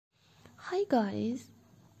Hi guys,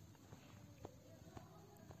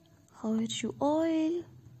 how are you all?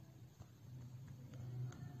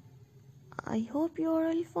 I hope you are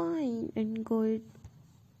all fine and good.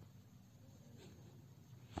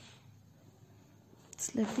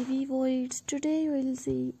 It's lovely viewers. Today we will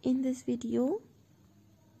see in this video.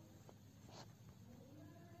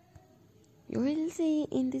 You will see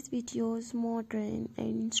in this video's modern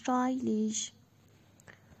and stylish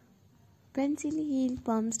pencil heel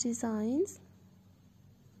pumps designs.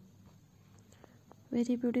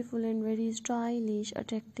 Very beautiful and very stylish,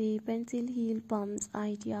 attractive pencil heel pumps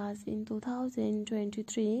ideas in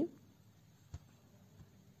 2023.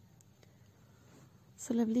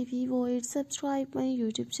 So lovely viewers, subscribe my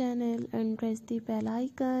YouTube channel and press the bell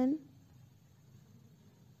icon.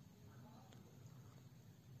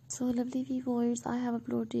 So lovely viewers, I have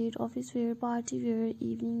uploaded office wear, party wear,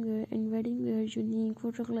 evening wear and wedding wear unique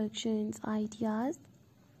photo collections ideas.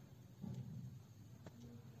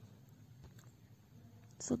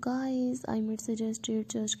 So guys, I might suggest you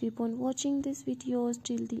just keep on watching these videos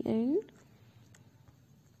till the end.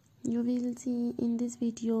 You will see in this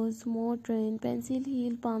videos modern pencil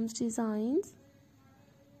heel pumps designs.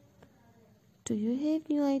 Do you have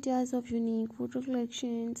new ideas of unique photo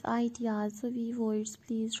collections ideas? So viewers,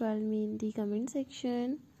 please tell me in the comment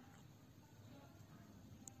section.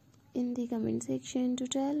 To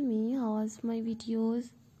tell me how was my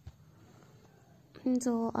videos.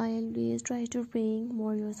 So I always try to bring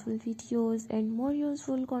more useful videos and more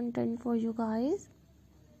useful content for you guys.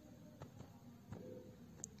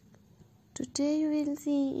 Today you will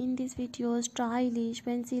see in this video stylish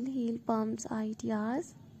pencil heel pumps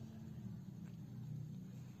ideas.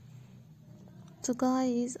 So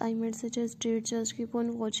guys, I might suggest you just keep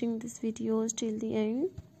on watching these videos till the end.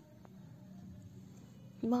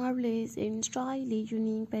 Marvelous and stylish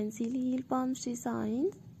unique pencil heel pumps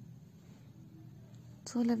designs.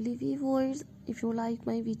 So lovely viewers, if you like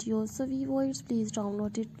my videos, so viewers please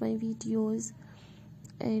download it my videos.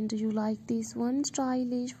 And you like this one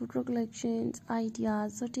stylish photo collections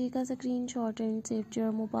ideas, so take a screenshot and save to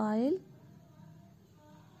your mobile.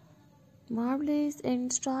 Marvelous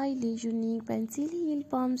and stylish unique pencil heel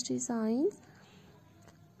pumps designs.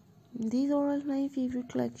 These are all my favorite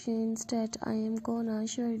collections that I am gonna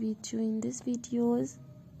share with you in these videos.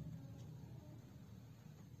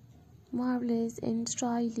 Marvelous and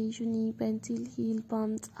stylish unique pencil heel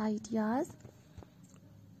pumps ideas.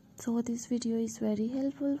 So this video is very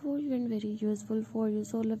helpful for you and very useful for you.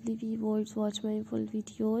 So lovely viewers, watch my full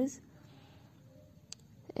videos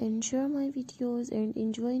and share my videos and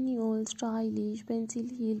enjoy new all stylish pencil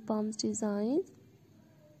heel pumps designs.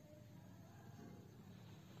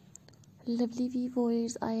 Lovely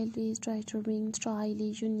viewers, I always try to bring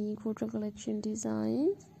stylish unique photo collection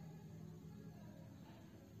designs.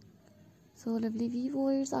 So lovely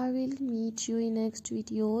viewers, I will meet you in next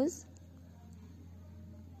videos.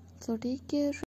 So take care.